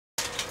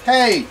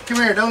Hey, come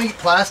here, don't eat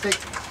plastic.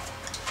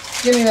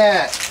 Give me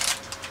that.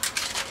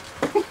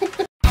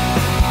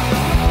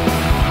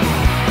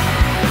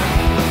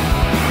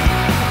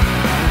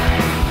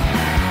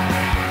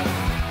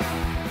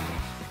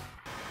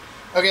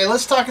 Okay,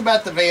 let's talk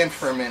about the van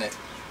for a minute.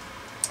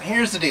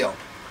 Here's the deal.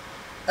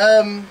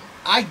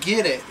 I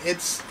get it.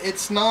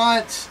 It's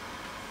not.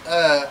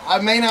 I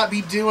may not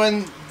be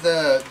doing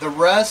the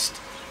rust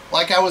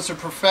like I was a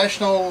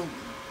professional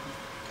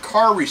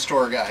car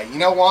restore guy. You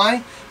know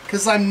why?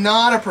 Because I'm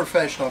not a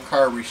professional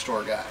car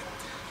restore guy.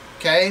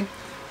 Okay?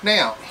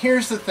 Now,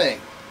 here's the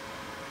thing.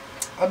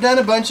 I've done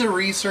a bunch of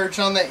research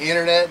on the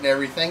internet and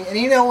everything, and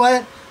you know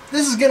what?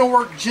 This is going to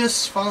work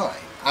just fine.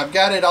 I've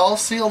got it all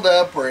sealed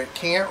up where it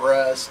can't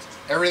rust.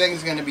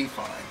 Everything's going to be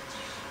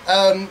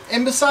fine.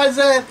 And besides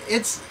that,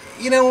 it's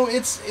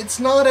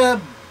not a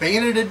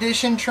Bandit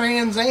Edition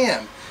Trans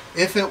Am.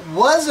 If it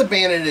was a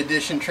Bandit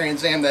Edition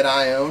Trans Am that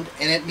I owned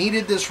and it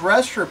needed this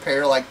rust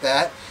repair like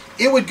that,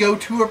 it would go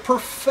to a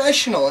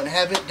professional and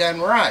have it done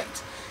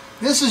right.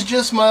 This is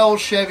just my old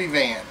Chevy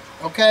van,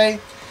 okay?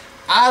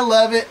 I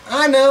love it.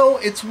 I know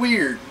it's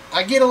weird.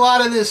 I get a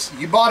lot of this,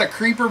 you bought a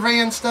creeper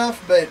van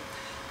stuff, but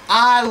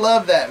I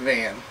love that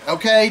van,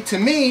 okay? To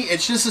me,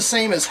 it's just the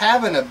same as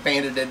having a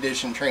Bandit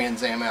Edition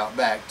Trans Am out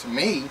back, to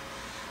me.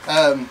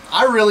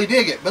 I really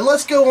dig it. But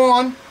let's go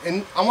on,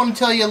 and I want to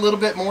tell you a little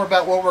bit more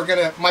about what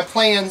my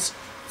plans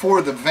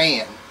for the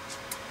van.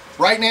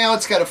 Right now,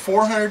 it's got a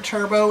 400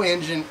 turbo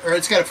engine, or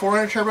it's got a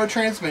 400 turbo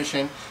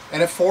transmission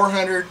and a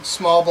 400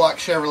 small block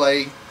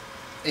Chevrolet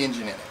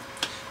engine in it.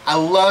 I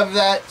love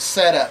that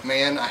setup,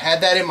 man. I had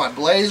that in my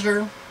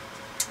Blazer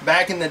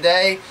back in the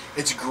day.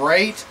 It's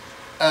great.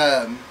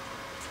 I'm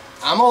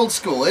old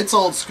school. It's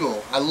old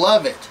school. I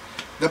love it.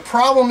 The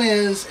problem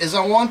is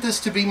I want this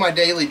to be my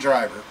daily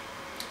driver.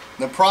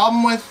 The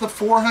problem with the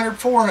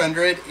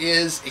 400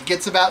 is it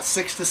gets about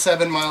 6 to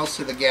 7 miles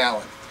to the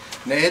gallon.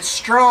 Now it's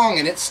strong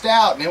and it's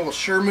stout and it will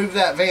sure move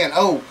that van.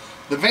 Oh,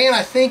 the van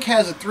I think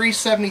has a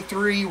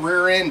 373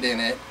 rear end in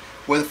it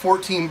with a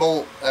 14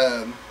 bolt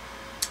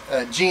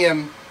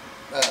GM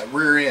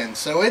rear end.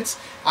 So it's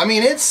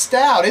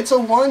stout. It's a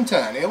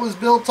 1-ton. It was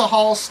built to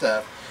haul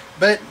stuff.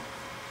 But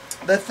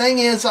the thing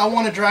is, I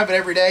want to drive it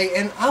every day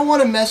and I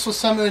want to mess with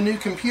some of the new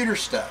computer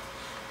stuff.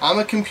 I'm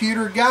a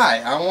computer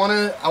guy. I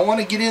want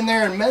to get in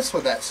there and mess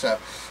with that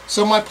stuff.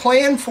 So my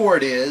plan for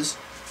it is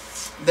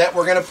that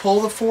we're going to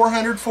pull the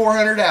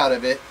 400 out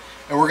of it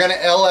and we're going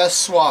to LS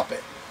swap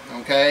it.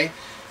 Okay?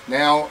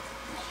 Now,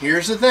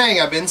 here's the thing.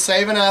 I've been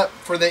saving up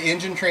for the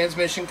engine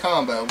transmission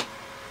combo.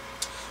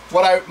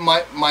 What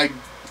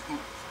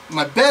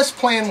my best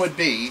plan would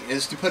be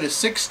is to put a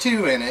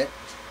 6.2 in it,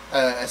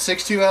 a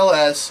 6.2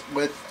 LS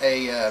with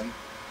a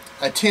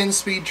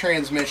 10-speed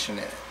transmission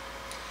in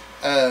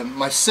it.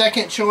 My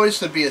second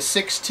choice would be a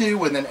 6.2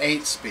 with an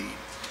 8-speed.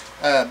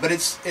 But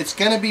it's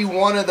going to be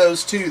one of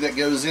those two that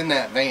goes in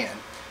that van.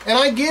 And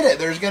I get it,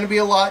 there's going to be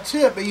a lot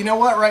to it, but you know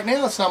what, right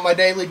now it's not my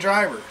daily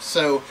driver.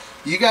 So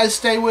you guys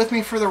stay with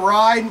me for the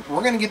ride.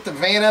 We're going to get the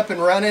van up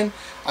and running.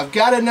 I've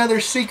got another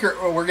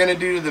secret what we're going to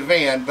do to the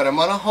van, but I'm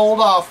going to hold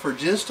off for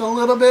just a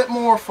little bit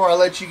more before I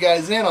let you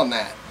guys in on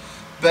that.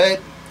 But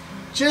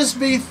just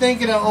be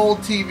thinking of old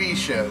TV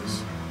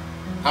shows.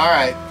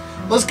 Alright,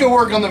 let's go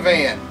work on the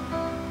van.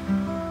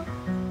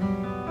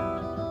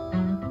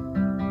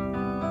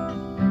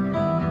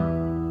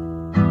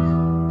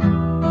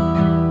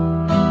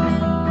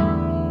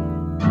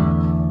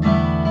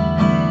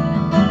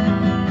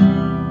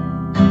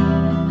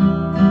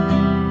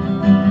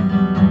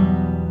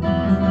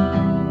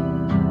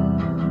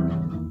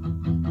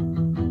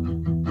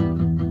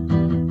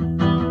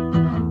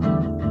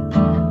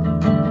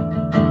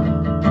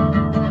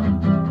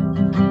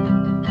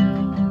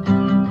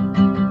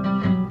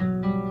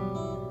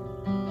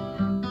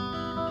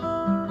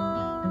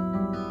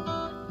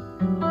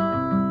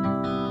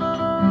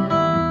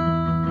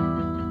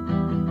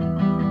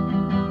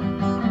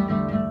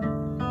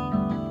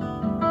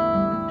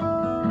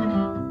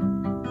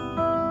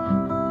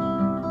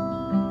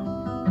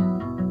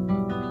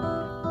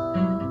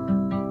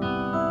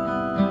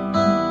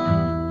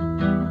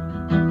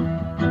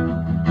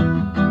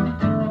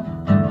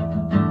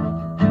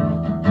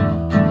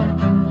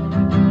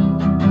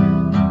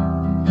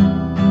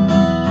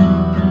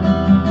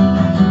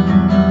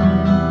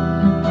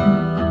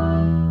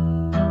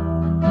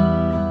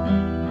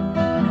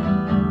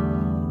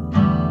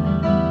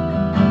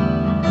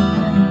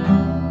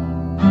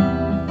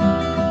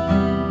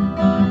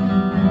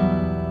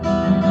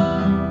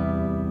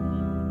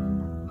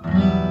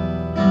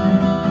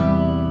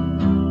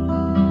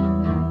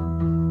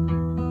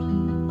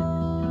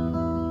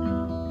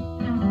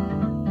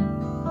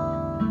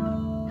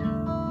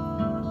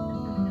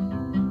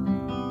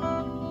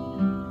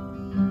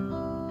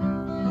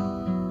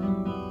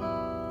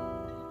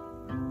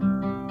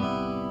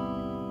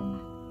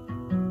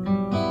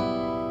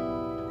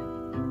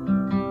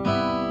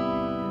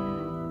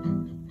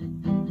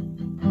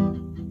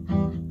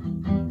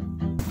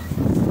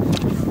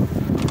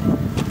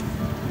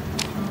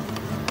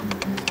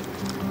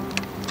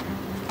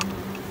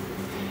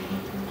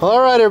 All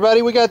right,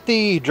 everybody, we got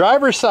the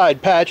driver's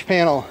side patch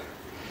panel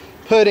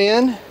put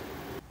in.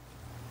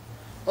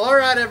 All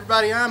right,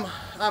 everybody, I'm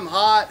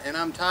hot and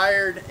I'm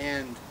tired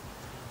and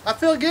I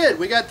feel good.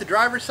 We got the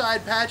driver's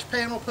side patch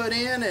panel put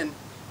in, and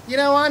you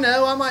know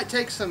I might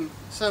take some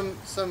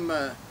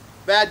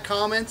bad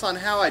comments on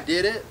how I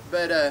did it,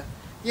 but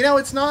you know,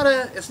 it's not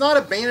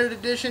a Bandit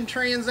Edition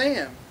Trans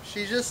Am.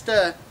 She's just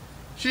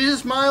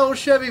my old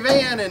Chevy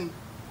van, and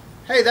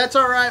hey, that's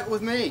all right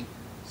with me.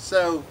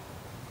 So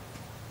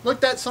look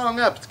that song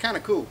up. It's kind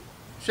of cool.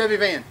 Chevy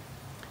van.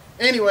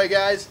 Anyway,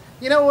 guys,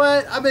 you know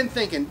what? I've been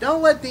thinking,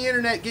 don't let the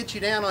internet get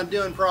you down on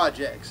doing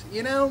projects.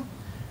 You know,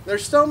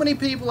 there's so many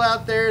people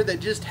out there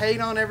that just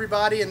hate on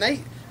everybody, and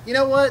you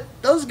know what?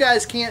 Those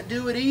guys can't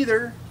do it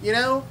either, you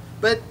know,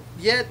 but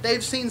yet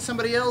they've seen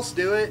somebody else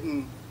do it,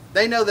 and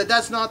they know that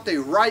that's not the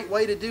right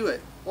way to do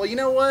it. Well, you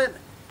know what?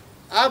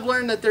 I've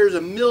learned that there's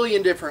a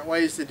million different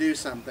ways to do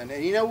something,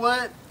 and you know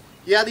what?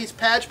 Yeah, these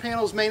patch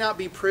panels may not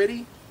be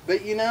pretty,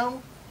 but you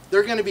know,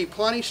 they're going to be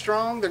plenty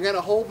strong. They're going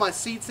to hold my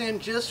seats in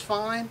just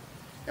fine.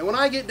 And when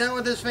I get done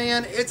with this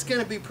van, it's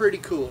going to be pretty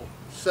cool.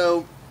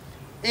 So,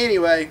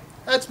 anyway,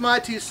 that's my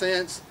 2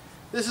 cents.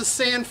 This is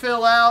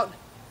Sandfill out.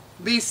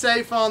 Be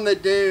safe on the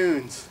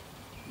dunes.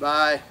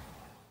 Bye.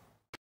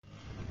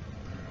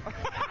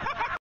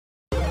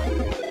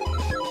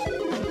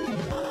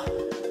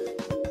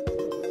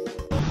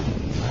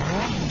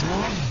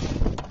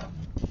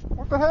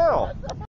 What the hell?